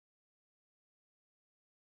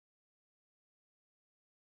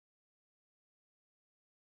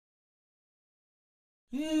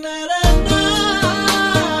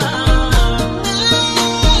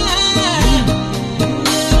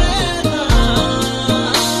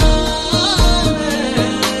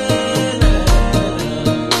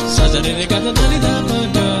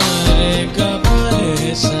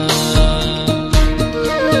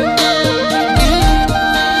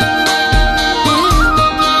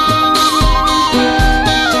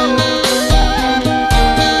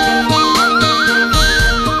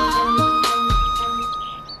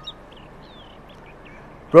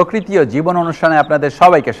প্রকৃতি ও জীবন অনুষ্ঠানে আপনাদের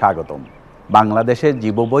সবাইকে স্বাগতম। বাংলাদেশের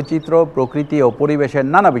জীববৈচিত্র্য, প্রকৃতি ও পরিবেশের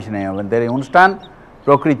নানা বিষয় নিয়ে আমাদের এই অনুষ্ঠান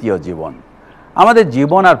প্রকৃতি ও জীবন। আমাদের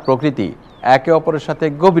জীবন আর প্রকৃতি একে অপরের সাথে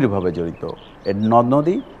গভীরভাবে জড়িত। এর নদ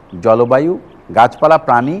নদী, জলবায়ু, গাছপালা,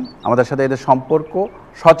 প্রাণী, আমাদের সাথে এদের সম্পর্ক,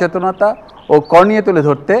 সচেতনতা ও করণীয় তুলে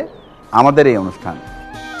ধরতে আমাদের এই অনুষ্ঠান।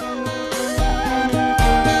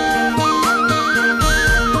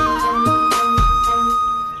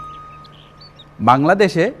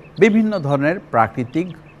 বাংলাদেশে বিভিন্ন ধরনের প্রাকৃতিক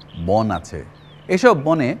বন আছে। এসব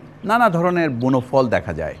বনে নানা ধরনের বনফল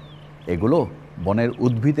দেখা যায়। এগুলো বনের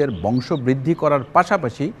উদ্ভিদের বংশবৃদ্ধি করার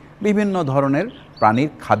পাশাপাশি বিভিন্ন ধরনের প্রাণীর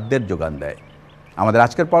খাদ্যের যোগান দেয়। আমাদের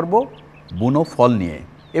আজকের পর্ব বনফল নিয়ে।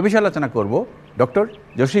 এ বিষয়ে আলোচনা করব ডক্টর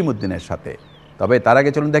জসিমউদ্দিনের সাথে। তবে তার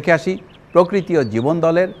আগে চলুন দেখে আসি প্রকৃতি ও জীবন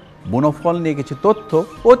দলের বনফল নিয়ে কিছু তথ্য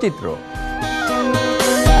ও চিত্র।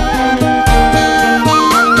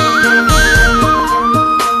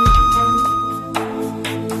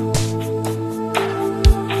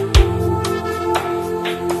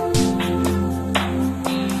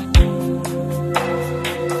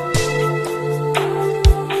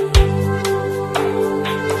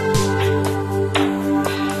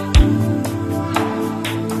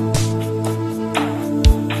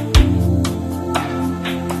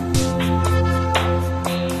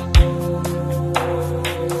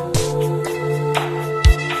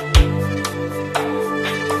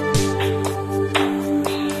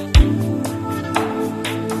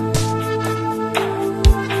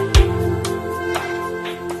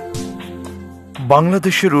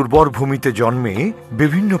 বাংলাদেশের উর্বর ভূমিতে জন্মে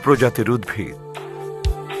বিভিন্ন প্রজাতির উদ্ভিদ।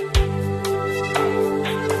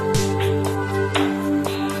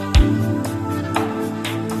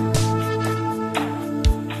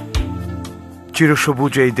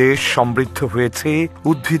 চিরসবুজ এই দেশ সমৃদ্ধ হয়েছে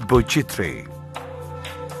উদ্ভিদ বৈচিত্র্যে।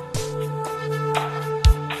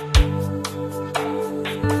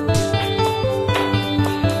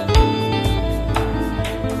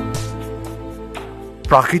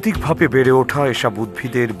 প্রাকৃতিকভাবে বেড়ে ওঠা এসব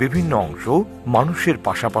উদ্ভিদের বিভিন্ন অংশ মানুষের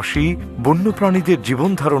পাশাপাশি বন্যপ্রাণীদের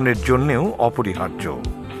জীবন ধারণের জন্যও অপরিহার্য।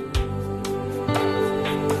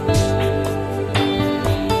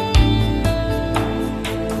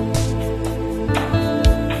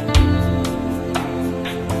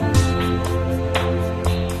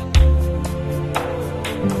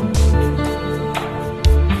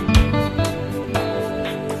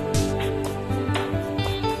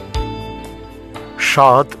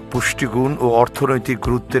 স্বাদ, পুষ্টিগুণ ও অর্থনৈতিক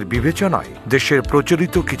গুরুত্বের বিবেচনায় দেশের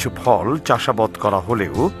প্রচলিত কিছু ফল চাষাবাদ করা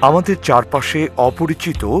হলেও আমাদের চারপাশে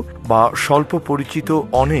অপরিচিত বা স্বল্প পরিচিত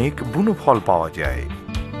অনেক বনফল পাওয়া যায়।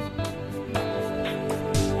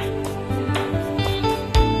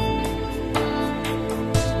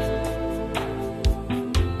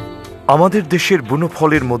 আমাদের দেশের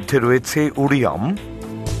বনফলের মধ্যে রয়েছে উরিয়াম,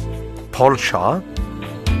 ফলসা,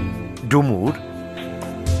 ডুমুর,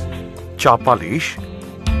 চাপালিশ,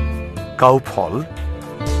 কাউফল,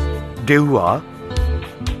 ডেউয়া,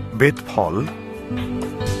 বেতফল,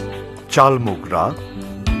 চালমোগরা,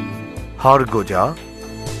 হাড়গোজা,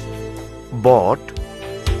 বট,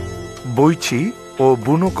 বৈচি ও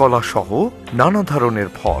বুনোকলা সহ নানা ধরনের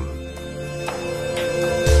ফল।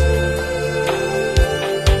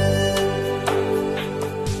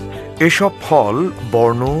 এসব ফল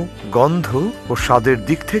বর্ণ, গন্ধ ও স্বাদের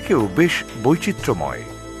দিক থেকেও বেশ বৈচিত্র্যময়।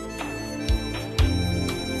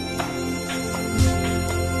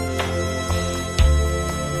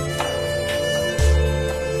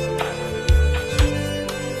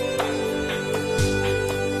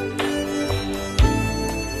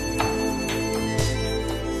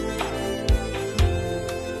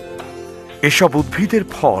 এসব উদ্ভিদের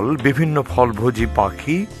ফল বিভিন্ন ফলভোজী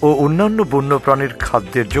পাখি ও অন্যান্য বন্যপ্রাণীর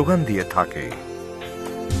খাদ্যের যোগান দিয়ে থাকে।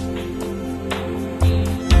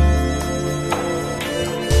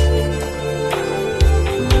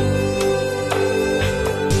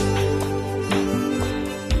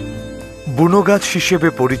 বুনো গাছ হিসেবে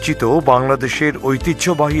পরিচিত বাংলাদেশের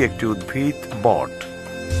ঐতিহ্যবাহী একটি উদ্ভিদ বট।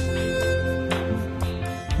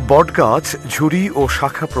 বটগাছ ঝুরি ও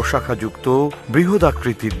শাখা প্রশাখাযুক্ত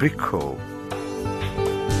বৃহদাকৃতির বৃক্ষ।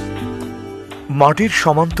 মাটির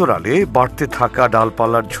সমান্তরালে বাড়তে থাকা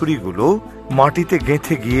ডালপালার ঝুড়িগুলো মাটিতে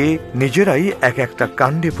গেঁথে গিয়ে নিজেরাই এক একটা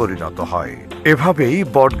কাণ্ডে পরিণত হয়। এভাবেই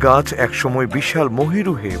বটগাছ একসময় বিশাল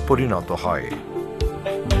মহিরুহে পরিণত হয়।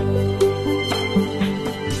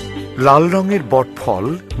 লাল রঙের বটফল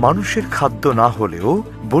মানুষের খাদ্য না হলেও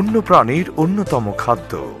বন্যপ্রাণীর অন্যতম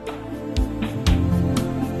খাদ্য।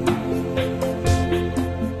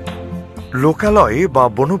 লোকালয়ে বা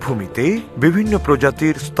বনভূমিতে বিভিন্ন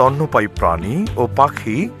প্রজাতির স্তন্যপায়ী প্রাণী ও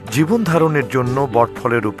পাখি জীবন ধারণের জন্য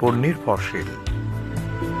বটফলের উপর নির্ভরশীল।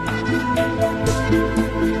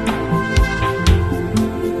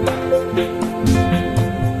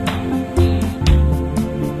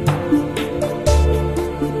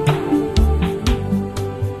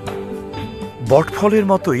 বটফলের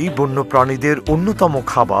মতোই বন্যপ্রাণীদের অন্যতম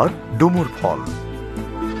খাবার ডুমুর ফল।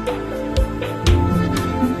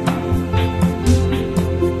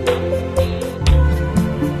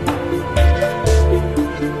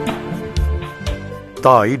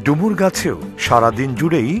 তাই ডুমুর গাছেও সারাদিন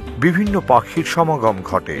জুড়েই বিভিন্ন পাখির সমাগম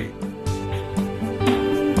ঘটে।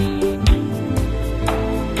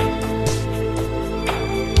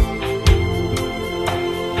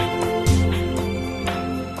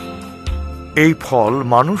 এই ফল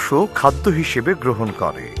মানুষও খাদ্য হিসেবে গ্রহণ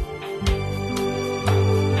করে।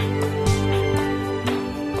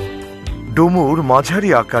 ডুমুর মাঝারি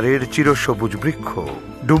আকারের চিরসবুজ বৃক্ষ।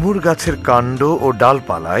 ডুমুর গাছের কাণ্ড ও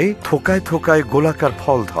ডালপালায় থোকায় থোকায় গোলাকার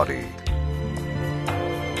ফল ধরে।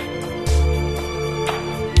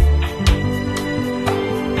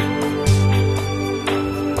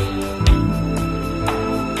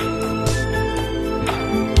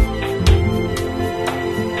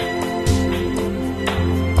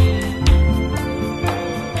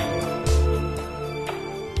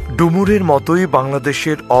 ডুমুরের মতোই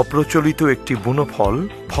বাংলাদেশের অপ্রচলিত একটি বুনো ফল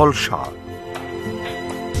ফলসা।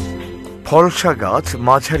 ফলসা গাছ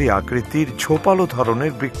মাঝারি আকৃতির ঝোপালো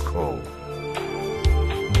ধরনের বৃক্ষ।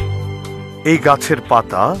 এই গাছের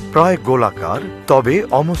পাতা প্রায় গোলাকার, তবে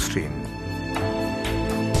অমসৃণ।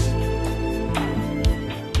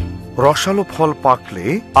 রসালো ফল পাকলে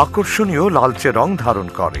আকর্ষণীয় লালচে রং ধারণ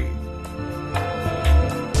করে।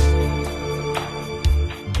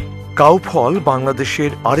 কাউ ফল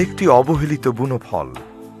বাংলাদেশের আরেকটি অবহেলিত বুনো ফল।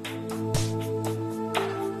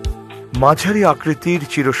 মাঝারি আকৃতির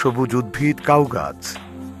চিরসবুজ উদ্ভিদ কাউ গাছ।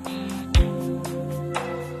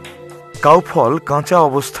 কাউ ফল কাঁচা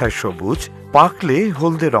অবস্থায় সবুজ, পাকলে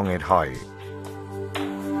হলদে রঙের হয়।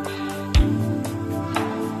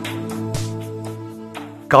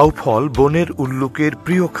 কাউ ফল বনের উল্লুকের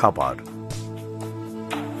প্রিয় খাবার।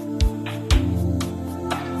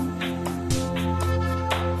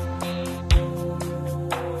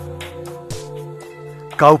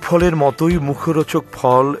 কাউফলের মতোই মুখরোচক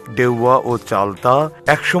ফল ডেউয়া ও চালতা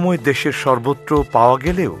একসময় দেশের সর্বত্র পাওয়া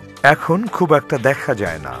গেলেও এখন খুব একটা দেখা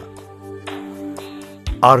যায় না।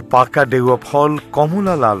 আর পাকা ডেউয়া ফল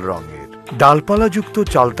কমলা লাল রঙের। ডালপালাযুক্ত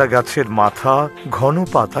চালতা গাছের মাথা ঘন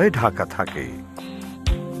পাতায় ঢাকা থাকে।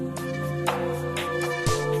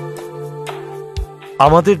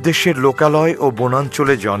 আমাদের দেশের লোকালয় ও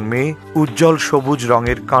বনাঞ্চলে জন্মে উজ্জ্বল সবুজ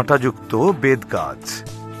রঙের কাঁটাযুক্ত বেত গাছ।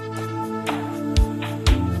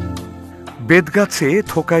 বেতগাছে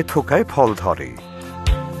থোকায় থোকায় ফল ধরে।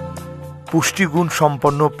 পুষ্টিগুণ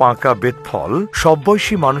সম্পন্ন পাকা বেতফল সব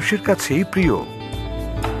বয়সী মানুষের কাছেই প্রিয়।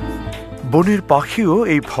 বনের পাখিও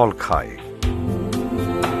এই ফল খায়।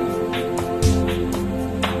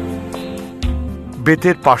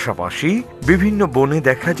 বেতের পাশাপাশি বিভিন্ন বনে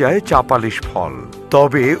দেখা যায় চাপালিশ ফল।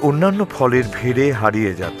 তবে অন্যান্য ফলের ভিড়ে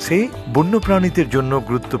হারিয়ে যাচ্ছে বন্যপ্রাণীদের জন্য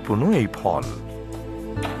গুরুত্বপূর্ণ এই ফল।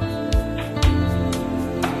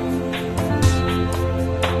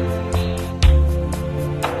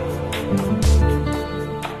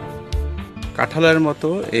 কাঁঠালের মতো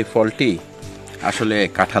এই ফলটি আসলে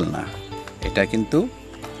কাঁঠাল না, এটা কিন্তু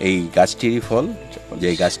এই গাছটিরই ফল, যে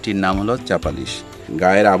গাছটির নাম হলো চাপালিশ।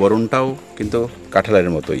 গায়ের আবরণটাও কিন্তু কাঁঠালের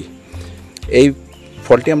মতোই। এই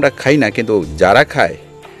ফলটি আমরা খাই না, কিন্তু যারা খায়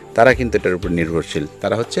তারা কিন্তু এটার উপর নির্ভরশীল।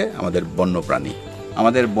 তারা হচ্ছে আমাদের বন্যপ্রাণী।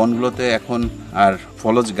 আমাদের বনগুলোতে এখন আর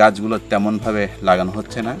ফলজ গাছগুলো তেমনভাবে লাগানো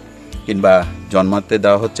হচ্ছে না, কিংবা জন্মাতে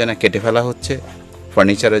দেওয়া হচ্ছে না, কেটে ফেলা হচ্ছে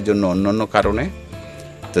ফার্নিচারের জন্য, অন্য কারণে।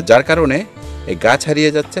 তো যার কারণে এই গাছ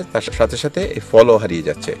হারিয়ে যাচ্ছে, তার সাথে সাথে এই ফলও হারিয়ে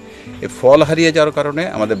যাচ্ছে। এই ফল হারিয়ে যাওয়ার কারণে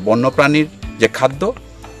আমাদের বন্যপ্রাণীর যে খাদ্য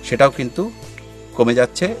সেটাও কিন্তু কমে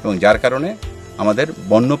যাচ্ছে, এবং যার কারণে আমাদের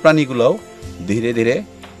বন্যপ্রাণীগুলোও ধীরে ধীরে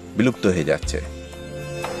বিলুপ্ত হয়ে যাচ্ছে।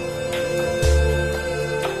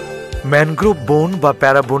 ম্যানগ্রোভ বন বা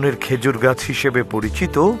প্যারাবনের খেজুর গাছ হিসেবে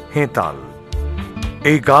পরিচিত হেঁতাল।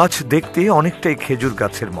 এই গাছ দেখতে অনেকটাই খেজুর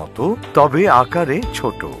গাছের মতো, তবে আকারে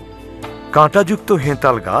ছোট। কাঁটাযুক্ত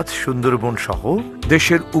হেঁতাল গাছ সুন্দরবন সহ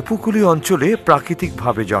দেশের উপকূলীয় অঞ্চলে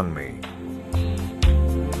প্রাকৃতিকভাবে জন্মে।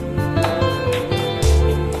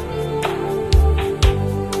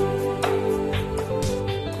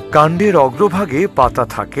 কাণ্ডের অগ্রভাগে পাতা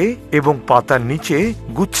থাকে এবং পাতার নিচে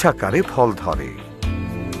গুচ্ছাকারে ফল ধরে।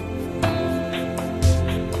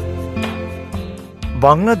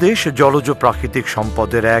 বাংলাদেশ জলজ প্রাকৃতিক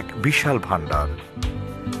সম্পদের এক বিশাল ভাণ্ডার।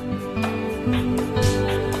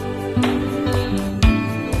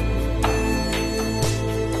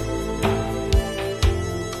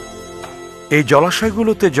 এই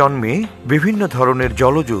জলাশয়গুলোতে জন্মে বিভিন্ন ধরনের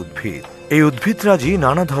জলজ উদ্ভিদ। এই উদ্ভিদরাজি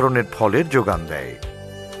নানা ধরনের ফলের যোগান দেয়।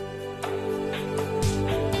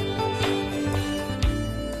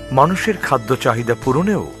 মানুষের খাদ্য চাহিদা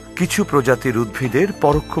পূরণেও কিছু প্রজাতির উদ্ভিদের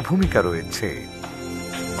পরোক্ষ ভূমিকা রয়েছে।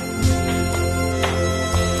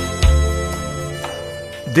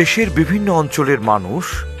 দেশের বিভিন্ন অঞ্চলের মানুষ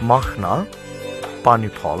মাখনা,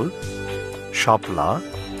 পানিফল, শাপলা,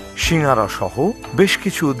 সিঙারা সহ বেশ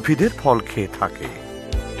কিছু উদ্ভিদের ফল খেয়ে থাকে।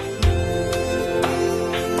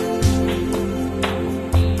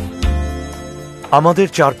 আমাদের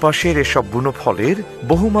চারপাশের এসব বুনো ফলের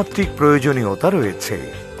বহুমাত্রিক প্রয়োজনীয়তা রয়েছে।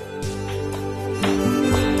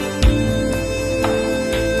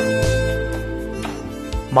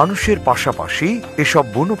 মানুষের পাশাপাশি এসব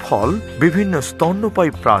বুনো ফল বিভিন্ন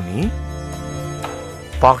স্তন্যপায়ী প্রাণী,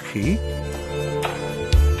 পাখি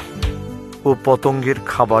ও পতঙ্গের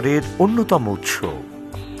খাবারের অন্যতম উৎস।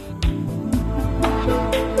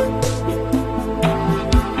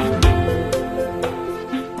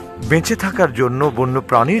 বেঁচে থাকার জন্য বন্য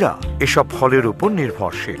প্রাণীরা এসব ফলের উপর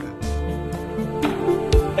নির্ভরশীল।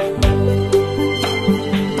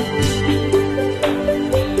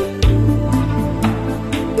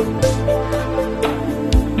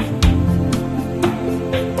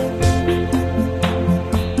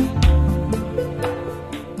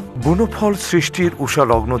 বুনো ফল সৃষ্টির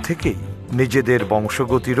উষালগ্ন থেকেই নিজেদের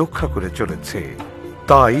বংশগতি রক্ষা করে চলেছে।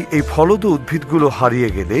 তাই এই ফলদ উদ্ভিদগুলো হারিয়ে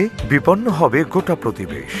গেলে বিপন্ন হবে গোটা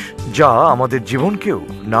প্রতিবেশ, যা আমাদের জীবনকেও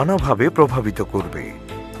নানাভাবে প্রভাবিত করবে।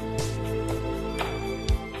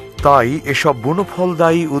 তাই এসব বুনো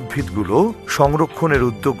ফলদায়ী উদ্ভিদগুলো সংরক্ষণের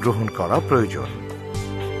উদ্যোগ গ্রহণ করা প্রয়োজন।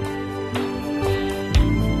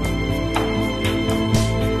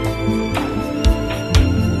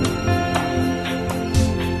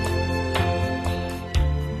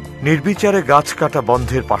 নির্বিচারে গাছ কাটা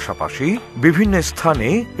বন্ধের পাশাপাশি বিভিন্ন স্থানে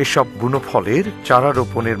এসব বুনো ফলের চারা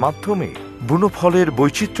রোপণের মাধ্যমে বুনো ফলের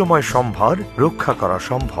বৈচিত্র্যময় সম্ভার রক্ষা করা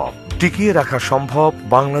সম্ভব, টিকিয়ে রাখা সম্ভব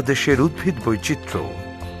বাংলাদেশের উদ্ভিদ বৈচিত্র্য।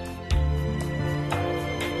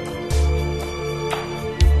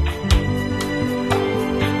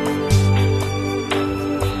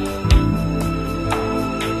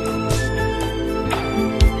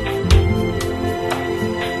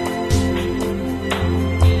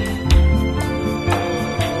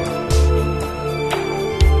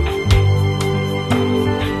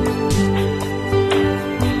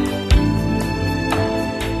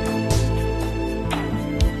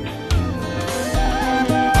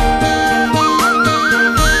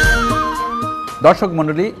 দর্শক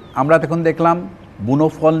মণ্ডলী, আমরা এখন দেখলাম বুনো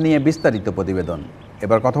ফল নিয়ে বিস্তারিত প্রতিবেদন।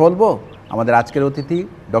 এবার কথা বলবো আমাদের আজকের অতিথি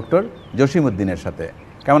ডক্টর জসিমউদ্দিনের সাথে।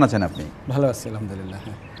 কেমন আছেন আপনি? ভালো আছি আলহামদুলিল্লাহ।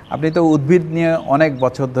 আপনি তো উদ্ভিদ নিয়ে অনেক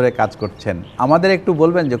বছর ধরে কাজ করছেন, আমাদের একটু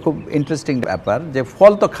বলবেন যে খুব ইন্টারেস্টিং ব্যাপার যে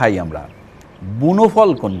ফল তো খাই আমরা, বুনো ফল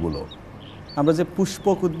কোনগুলো? আমরা যে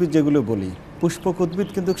পুষ্পক উদ্ভিদ যেগুলো বলি, পুষ্পক উদ্ভিদ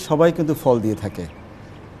কিন্তু সবাই কিন্তু ফল দিয়ে থাকে।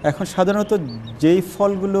 এখন সাধারণত যেই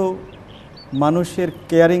ফলগুলো মানুষের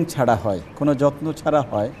কেয়ারিং ছাড়া হয়, কোনো যত্ন ছাড়া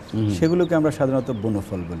হয়, সেগুলোকে আমরা সাধারণত বুনো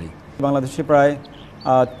ফল বলি। বাংলাদেশে প্রায়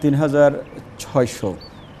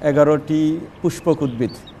 3611টি পুষ্পক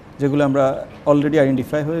উদ্ভিদ যেগুলো আমরা অলরেডি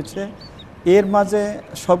আইডেন্টিফাই হয়েছে। এর মাঝে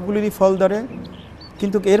সবগুলিরই ফল ধরে,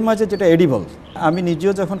 কিন্তু এর মাঝে যেটা এডিবল, আমি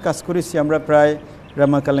নিজেও যখন কাজ করেছি আমরা প্রায়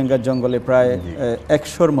রামাকালেঙ্গার জঙ্গলে প্রায়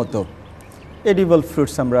 100-র মতো এডিবল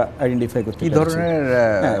ফ্রুটস আমরা আইডেন্টিফাই করতে পেরেছি। কি ধরনের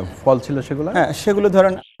ফল ছিল সেগুলো? সেগুলো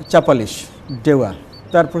ধরেন চাপালিশ, ডেওয়া,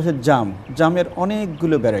 তারপর হচ্ছে জামের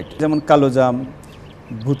অনেকগুলো ভ্যারাইটি, যেমন কালো জাম,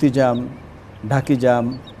 ভুতি জাম, ঢাকি জাম,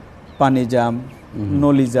 পানি জাম,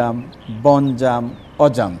 নলি জাম, বন জাম,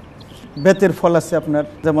 অজাম। বেতের ফল আছে আপনার,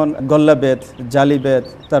 যেমন গল্লা বেত, জালি বেত,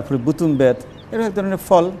 তারপরে বুতুম বেত, এরকম এক ধরনের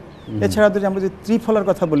ফল। এছাড়া যদি আমরা যদি ত্রিফলার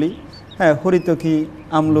কথা বলি, হরিতকি,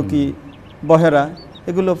 আমলকি, বহেরা,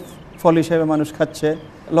 এগুলো ফল হিসেবে মানুষ খাচ্ছে।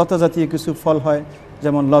 লতা জাতীয় কিছু ফল হয়,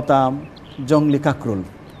 যেমন লতাম, জংলি কাকরুল।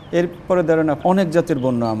 এরপরে ধরেন অনেক জাতের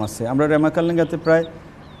বন্য আম আছে। আমরা রেমাকালেঙ্গাতে প্রায়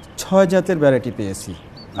 6 জাতের ভ্যারাইটি পেয়েছি।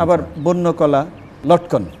 আবার বন্য কলা,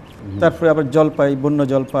 লটকন, তারপরে আবার জলপাই, বন্য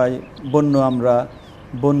জলপাই, বন্য আমরা,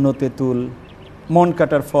 বন্য তেঁতুল, মন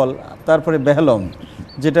কাটার ফল, তারপরে বেহলম,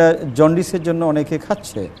 যেটা জন্ডিসের জন্য অনেকে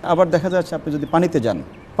খাচ্ছে। আবার দেখা যাচ্ছে আপনি যদি পানিতে যান,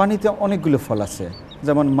 পানিতে অনেকগুলো ফল আছে,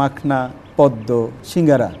 যেমন মাখনা, পদ্ম,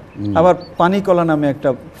 সিঙ্গারা, আবার পানি কলা নামে একটা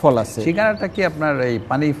ফল আছে। সিঙ্গারাটা কি আপনার এই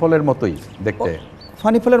পানি ফলের মতোই দেখতে?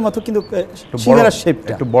 পানি ফলের মতো, কিন্তু সিঙ্গারার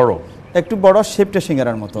শেপটা একটু বড়, শেপটা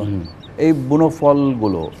সিঙ্গারার মতো। এই বুনো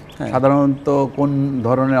ফলগুলো সাধারণত কোন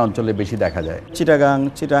ধরনের অঞ্চলে বেশি দেখা যায়?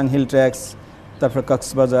 চিটাগাং হিল ট্র্যাক্স, তারপর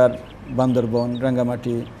কক্সবাজার, বান্দরবন,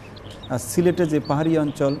 রাঙ্গামাটি, আর সিলেটে যে পাহাড়ি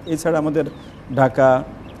অঞ্চল, এছাড়া আমাদের ঢাকা,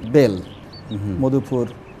 বেল, মধুপুর,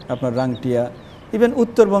 আপনার রাংটিয়া, ইভেন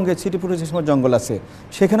উত্তরবঙ্গে ছিটিপুরে যে সময় জঙ্গল আছে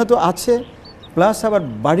সেখানে তো আছে, প্লাস আবার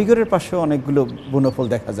বাড়িঘরের পাশেও অনেকগুলো বনফল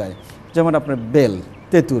দেখা যায়, যেমন আপনার বেল,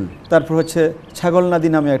 তেঁতুল, তারপর হচ্ছে ছাগলনাদি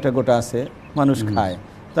নামে একটা গোটা আছে, মানুষ খায়।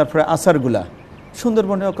 তারপরে আচারগুলা,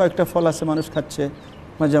 সুন্দরবনেও কয়েকটা ফল আছে মানুষ খাচ্ছে,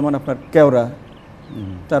 যেমন আপনার কেওড়া,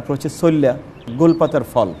 তারপর হচ্ছে সল্যা, গোলপাতার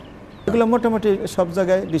ফল। এগুলো মোটামুটি সব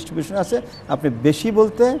জায়গায় ডিস্ট্রিবিউশন আছে। আপনি বেশি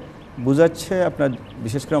বলতে বোঝাচ্ছে আপনার,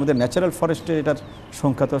 বিশেষ করে আমাদের ন্যাচারাল ফরেস্টে এটার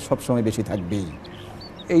সংখ্যা তো সবসময় বেশি থাকবেই।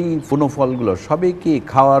 এই বুনো ফলগুলো সবই কি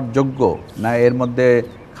খাওয়ার যোগ্য, না এর মধ্যে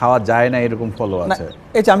খাওয়া যায় না এরকম ফলও আছে?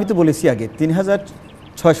 এই যে আমি তো বলেছি আগে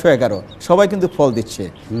 3611 সবাই কিন্তু ফল দিচ্ছে,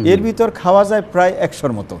 এর ভিতর খাওয়া যায় প্রায়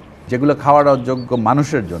 100-র মতো। যেগুলো খাওয়ার যোগ্য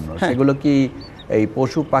মানুষের জন্য, সেগুলো কি এই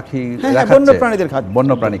পশু পাখি, বন্য প্রাণীদের খাচ্ছে?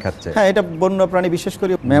 বন্য প্রাণী খাচ্ছে, হ্যাঁ, এটা বন্য প্রাণী, বিশেষ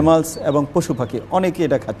করে ম্যামালস এবং পশু পাখি অনেকে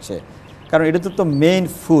এটা খাচ্ছে, কারণ এটা তো মেইন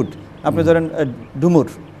ফুড। আপনি ধরেন ডুমুর,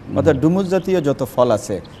 অর্থাৎ ডুমুর জাতীয় যত ফল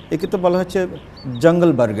আছে, একে তো বলা হচ্ছে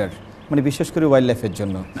জঙ্গল বার্গার, মানে বিশেষ করে ওয়াইল্ড লাইফের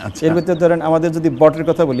জন্য। এর ভিতরে ধরেন আমাদের যদি বটের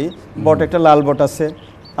কথা বলি, বট একটা লাল বট আছে,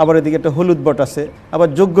 আবার এদিকে একটা হলুদ বট আছে, আবার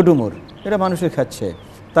যোগ্য ডুমুর, এটা মানুষে খাচ্ছে।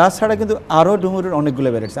 তাছাড়া কিন্তু আরও ডুমুরের অনেকগুলো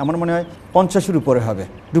বেড়েছে, আমার মনে হয় 50-এর উপরে হবে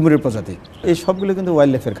ডুমুরের প্রজাতি। এই সবগুলো কিন্তু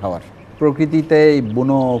ওয়াইল্ড লাইফের খাবার। প্রকৃতিতে এই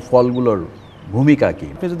বুনো ফলগুলোর ভূমিকা কি?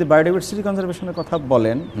 আপনি যদি বায়োডাইভার্সিটি কনজারভেশনের কথা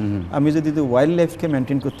বলেন, আমি যদি ওয়াইল্ড লাইফকে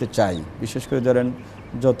মেনটেন করতে চাই, বিশেষ করে ধরেন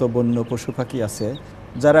যত বন্য পশু পাখি আছে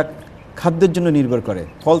যারা খাদ্যের জন্য নির্ভর করে,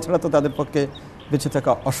 ফল ছাড়া তো তাদের পক্ষে বেঁচে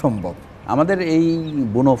থাকা অসম্ভব। আমাদের এই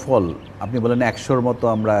বুনো ফল আপনি বলেন 100-র মতো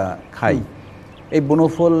আমরা খাই, এই বুনো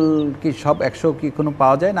ফল কি সব 100 কি কোনো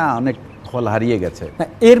পাওয়া যায় না অনেক ফল হারিয়ে গেছে?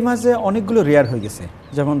 এর মাঝে অনেকগুলো রেয়ার হয়ে গেছে,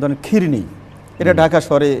 যেমন ধরেন খিরনি, এটা ঢাকা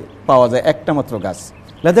শহরে পাওয়া যায়, একটা মাত্র গাছ।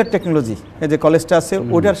 লেদার টেকনোলজি, এই যে কলেজটা আছে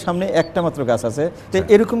ওটার সামনে একটা মাত্র গাছ আছে। তো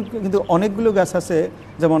এরকম কিন্তু অনেকগুলো গাছ আছে,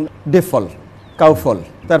 যেমন ডেফল, কাউফল,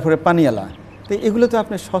 তারপরে পানিয়ালা। তো এগুলো তো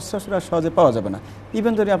আপনি সচরাচর সহজে পাওয়া যাবে না।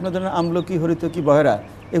 ইভেন ধরে আপনার ধরেন আমলকি, হরিতকি, বহেরা,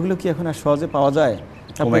 এগুলো কি এখন আর সহজে পাওয়া যায়?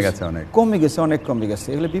 অনেক কমে গেছে।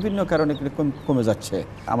 এগুলো বিভিন্ন কারণে কমে যাচ্ছে।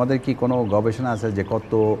 আমাদের কি কোনো গবেষণা আছে যে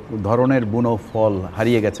কত ধরনের বুনো ফল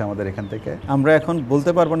হারিয়ে গেছে আমাদের এখান থেকে? আমরা এখন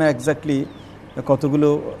বলতে পারবো না এক্স্যাক্টলি কতগুলো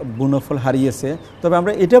বুনো ফল হারিয়েছে, তবে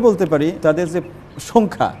আমরা এটা বলতে পারি তাদের যে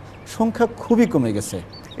সংখ্যা খুবই কমে গেছে।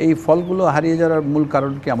 এই ফলগুলো হারিয়ে যাওয়ার মূল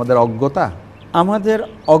কারণ কি আমাদের অজ্ঞতা? আমাদের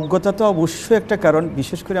অজ্ঞতা তো অবশ্যই একটা কারণ।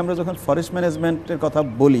 বিশেষ করে আমরা যখন ফরেস্ট ম্যানেজমেন্টের কথা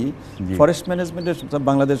বলি, ফরেস্ট ম্যানেজমেন্টের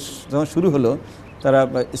বাংলাদেশ যখন শুরু হলো, তারা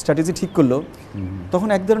স্ট্র্যাটেজি ঠিক করলো, তখন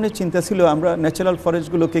এক ধরনের চিন্তা ছিল আমরা ন্যাচারাল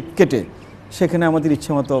ফরেস্টগুলোকে কেটে সেখানে আমাদের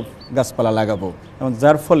ইচ্ছে মতো গাছপালা লাগাবো, এবং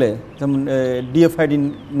যার ফলে যেমন ডিএফআইডি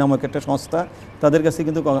নামক একটা সংস্থা, তাদের কাছে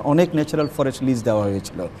কিন্তু অনেক ন্যাচারাল ফরেস্ট লিজ দেওয়া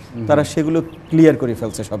হয়েছিল, তারা সেগুলো ক্লিয়ার করে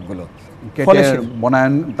ফেলছে সবগুলো।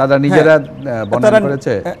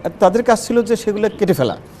 তাদের কাজ ছিল যে সেগুলো কেটে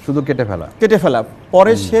ফেলা, শুধু কেটে ফেলা,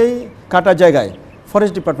 পরে সেই কাটা জায়গায়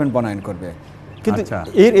ফরেস্ট ডিপার্টমেন্ট বনায়ন করবে। কিন্তু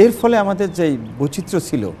এর ফলে আমাদের যে বৈচিত্র্য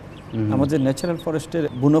ছিল, আমাদের ন্যাচারাল ফরেস্টের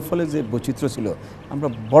বুনো ফলের যে বৈচিত্র্য ছিল, আমরা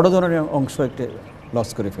বড় ধরনের অংশ একটা লস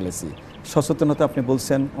করে ফেলেছি। সচেতনতা, আপনি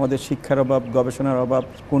বলছেন আমাদের শিক্ষার অভাব, গবেষণার অভাব,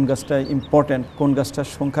 কোন গাছটা ইম্পর্ট্যান্ট, কোন গাছটার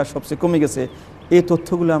সংখ্যা সবচেয়ে কমে গেছে, এই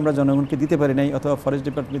তথ্যগুলো আমরা জনগণকে দিতে পারি নাই, অথবা ফরেস্ট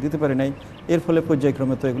ডিপার্টমেন্ট দিতে পারি নাই। এর ফলে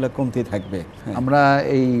পর্যায়ক্রমে তো এগুলো কমতেই থাকবে। আমরা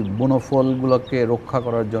এই বুনো ফলগুলোকে রক্ষা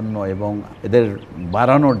করার জন্য এবং এদের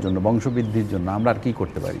বাড়ানোর জন্য, বংশবৃদ্ধির জন্য আমরা আর কি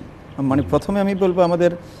করতে পারি? মানে প্রথমে আমি বলবো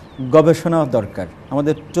আমাদের গবেষণা দরকার,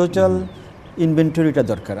 আমাদের টোটাল ইনভেন্টরিটা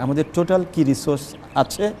দরকার, আমাদের টোটাল কি রিসোর্স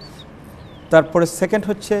আছে। তারপরে সেকেন্ড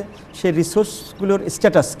হচ্ছে সেই রিসোর্সগুলোর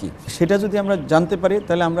স্ট্যাটাস কি, সেটা যদি আমরা জানতে পারি,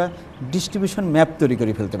 তাহলে আমরা ডিস্ট্রিবিউশন ম্যাপ তৈরি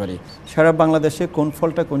করে ফেলতে পারি। সারা বাংলাদেশে কোন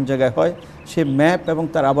ফলটা কোন জায়গায় হয়, সে ম্যাপ এবং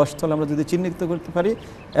তার আবাসস্থল আমরা যদি চিহ্নিত করতে পারি,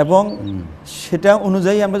 এবং সেটা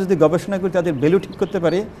অনুযায়ী আমরা যদি গবেষণা করি, তাদের ভ্যালু ঠিক করতে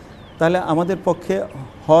পারি, তাহলে আমাদের পক্ষে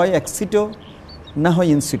হয় এক্সিটো না হয়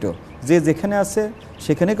ইনসিটো, যে যেখানে আছে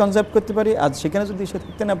সেখানে কনজার্ভ করতে পারি। আজ সেখানে যদি সে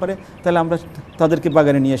থাকতে না পারে, তাহলে আমরা তাদেরকে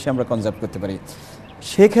বাগানে নিয়ে এসে আমরা কনজার্ভ করতে পারি।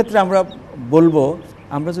 সেক্ষেত্রে আমরা বলবো,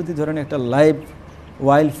 আমরা যদি ধরেন একটা লাইভ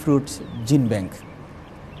ওয়াইল্ড ফ্রুটস জিন ব্যাংক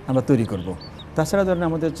আমরা তৈরি করব, তাছাড়া ধরেন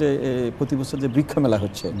আমাদের যে প্রতি বছর যে বৃক্ষ মেলা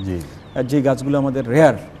হচ্ছে, জি, যে গাছগুলো আমাদের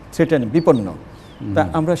রেয়ার, থ্রেটেন, বিপন্ন, তা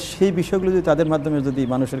আমরা সেই বিষয়গুলো যদি তাদের মাধ্যমে যদি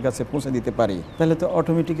মানুষের কাছে পৌঁছে দিতে পারি, তাহলে তো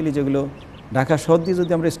অটোমেটিক্যালি যেগুলো ঢাকা শহর দিয়ে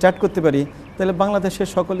যদি আমরা স্টার্ট করতে পারি, তাহলে বাংলাদেশের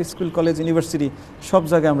সকল স্কুল, কলেজ, ইউনিভার্সিটি সব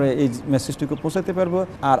জায়গায় আমরা এই মেসেজটুকু পৌঁছাতে পারবো।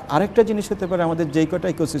 আর আরেকটা জিনিস হতে পারে, আমাদের যেই কটা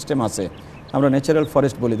ইকোসিস্টেম আছে, আমরা ন্যাচারাল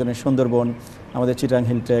ফরেস্ট বলি, ধরেন সুন্দরবন, আমাদের চিটাগাং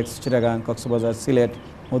হিলটেক্স, চিটাগাং, কক্সবাজার, সিলেট,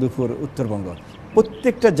 মধুপুর, উত্তরবঙ্গ,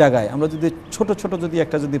 প্রত্যেকটা জায়গায় আমরা যদি ছোট ছোট যদি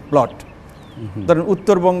একটা যদি প্লট, ধরেন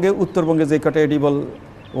উত্তরবঙ্গে যে কটা এডিবল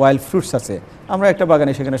ওয়াইল্ড ফ্রুটস আছে, আমরা একটা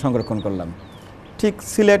বাগানে সেখানে সংরক্ষণ করলাম। ঠিক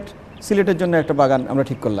সিলেটের জন্য একটা বাগান আমরা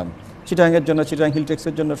ঠিক করলাম, চিটাগাংয়ের জন্য, চিটাগাং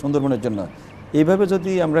হিলটেক্সের জন্য, সুন্দরবনের জন্য। এইভাবে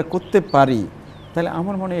যদি আমরা করতে পারি, তাহলে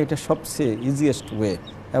আমার মনে হয় এটা সবচেয়ে ইজিয়েস্ট ওয়ে,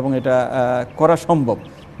 এবং এটা করা সম্ভব।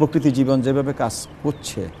 প্রকৃতি জীবন যেভাবে কাজ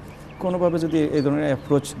করছে, কোনোভাবে যদি এই ধরনের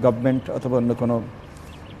অ্যাপ্রোচ গভর্নমেন্ট অথবা অন্য কোনো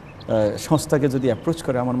সংস্থাকে যদি অ্যাপ্রোচ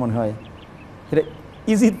করে, আমার মনে হয় এটা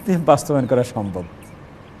ইজিতে বাস্তবায়ন করা সম্ভব।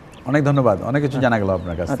 অনেক ধন্যবাদ, অনেক কিছু জানা গেল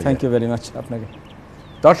আপনার কাছে। থ্যাংক ইউ ভেরি মাচ আপনাকে।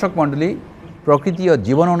 দর্শক মণ্ডলী, প্রকৃতি ও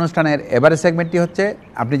জীবন অনুষ্ঠানের এবারে সেগমেন্টটি হচ্ছে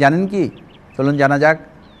আপনি জানেন কি। চলুন জানা যাক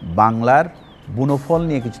বাংলার বুনোফল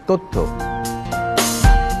নিয়ে কিছু তথ্য।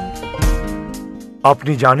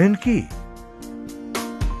 আপনি জানেন কি,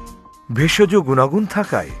 ভেষজ গুণাগুণ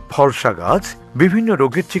থাকায় ফলসা গাছ বিভিন্ন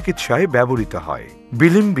রোগের চিকিৎসায় ব্যবহৃত হয়।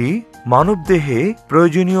 বিলিম্বি মানবদেহে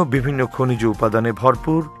প্রয়োজনীয় বিভিন্ন খনিজ উপাদানে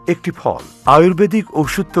ভরপুর একটি ফল। আয়ুর্বেদিক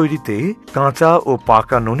ওষুধ তৈরিতে কাঁচা ও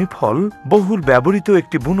পাকা ননি ফল বহুল ব্যবহৃত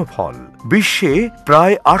একটি বুনো ফল। বিশ্বে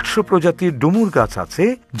প্রায় 800 প্রজাতির ডুমুর গাছ আছে,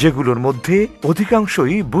 যেগুলোর মধ্যে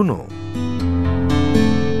অধিকাংশই বুনো।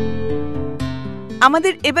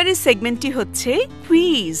 আমাদের এবারের সেগমেন্টটি হচ্ছে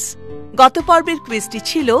কুইজ। গত পর্বের কুইজটি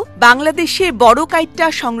ছিল বাংলাদেশে বড় কাইট্টা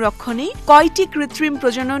সংরক্ষণে কয়টি কৃত্রিম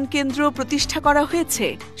প্রজনন কেন্দ্র প্রতিষ্ঠা করা হয়েছে।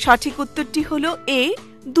 সঠিক উত্তরটি হলো এ,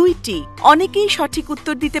 2টি। অনেকেই সঠিক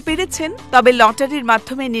উত্তর দিতে পেরেছেন, তবে লটারির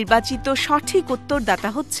মাধ্যমে নির্বাচিত সঠিক উত্তরদাতা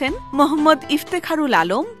হচ্ছেন মোহাম্মদ ইফতেখারুল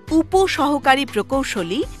আলম, উপ সহকারী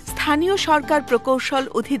প্রকৌশলী, স্থানীয় সরকার প্রকৌশল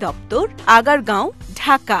অধিদপ্তর, আগারগাঁও,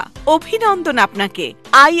 ঢাকা। অভিনন্দন আপনাকে।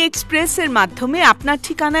 আই এক্সপ্রেসের মাধ্যমে আপনার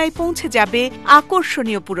ঠিকানায় পৌঁছে যাবে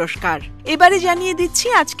আকর্ষণীয় পুরস্কার। এবারে জানিয়ে দিচ্ছি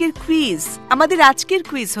আজকের কুইজ। আমাদের আজকের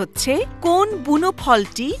কুইজ হচ্ছে, কোন বুনো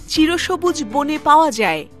ফলটি চিরসবুজ বনে পাওয়া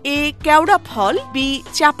যায়? এ, কেওড়া ফল, বি,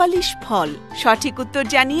 চাপালিশ ফল। সঠিক উত্তর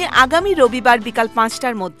জানিয়ে আগামী রবিবার বিকাল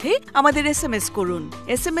 5টার মধ্যে আমাদের SMS করুন।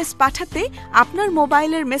 SMS পাঠাতে আপনার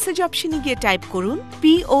মোবাইলের মেসেজ অপশনে গিয়ে টাইপ করুন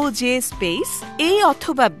POJ স্পেস A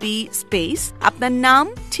অথবা B স্পেস আপনার নাম,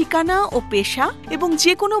 ঠিকানা ও পেশা, এবং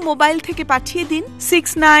যে কোনো মোবাইল থেকে পাঠিয়ে দিন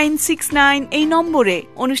 6969 এই নম্বরে।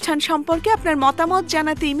 অনুষ্ঠান সম্পর্কে আপনার মতামত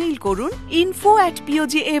জানাতে ইমেইল করুন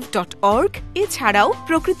info@pojf.org। এছাড়াও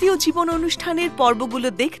প্রকৃতি ও জীবন অনুষ্ঠানের পর্বগুলো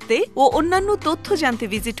দেখতে ও অন্যান্য তথ্য জানতে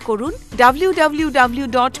ভিজিট করুন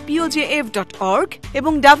www.pojf.org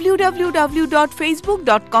এবং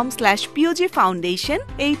www.facebook.com/pojfoundation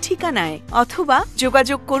এই ঠিকানায়, অথবা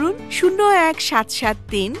যোগাযোগ করুন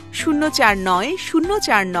 01773 049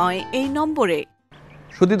 049 এই নম্বরে।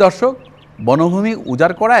 শুধু দর্শক, বনভূমি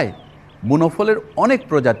উজাড় করায় বুনোফলের অনেক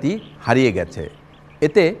প্রজাতি হারিয়ে গেছে।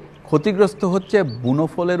 এতে ক্ষতিগ্রস্ত হচ্ছে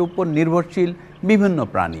বুনোফলের উপর নির্ভরশীল বিভিন্ন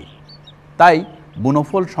প্রাণী। তাই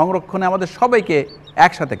বুনোফল সংরক্ষণে আমাদের সবাইকে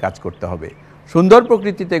একসাথে কাজ করতে হবে। সুন্দর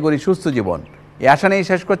প্রকৃতিতে গড়ি সুস্থ জীবন, এই আশা নিয়ে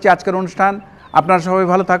শেষ করছি আজকের অনুষ্ঠান। আপনারা সবাই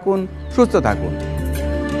ভালো থাকুন, সুস্থ থাকুন।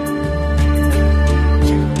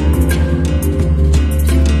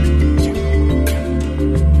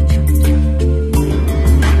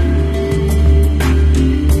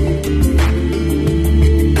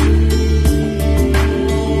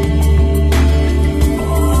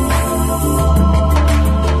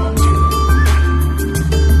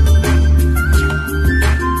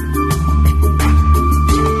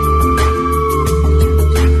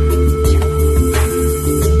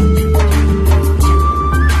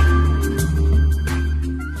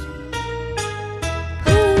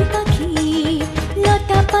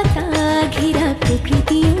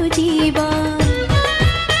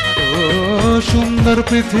 সুন্দর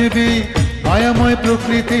পৃথিবী, মায়াময়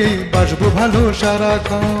প্রকৃতি, বাসবো ভালো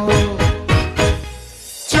সারাক্ষণ।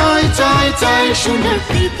 চাই চাই চাই সুন্দর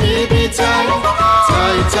পৃথিবী চাই,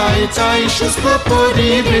 চাই চাই চাই সুস্থ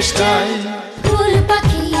পরিবেশ চাই। ফুল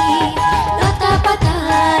পাখি লতা পাতা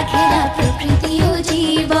ঘেরা প্রকৃতি ও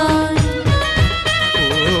জীবন।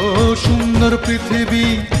 ও সুন্দর পৃথিবী,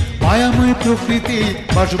 মায়াময় প্রকৃতি,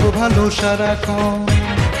 বাসবো ভালো সারাক্ষণ।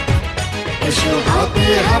 এসো হাতে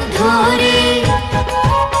হাত ধরে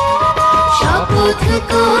শপথ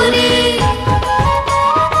করে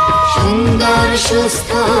সুন্দর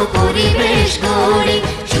সুস্থ পরিবেশ গড়ি,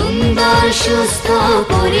 সুন্দর সুস্থ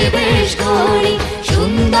পরিবেশ গড়ি,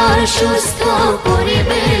 সুন্দর সুস্থ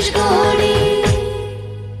পরিবেশ গড়ি।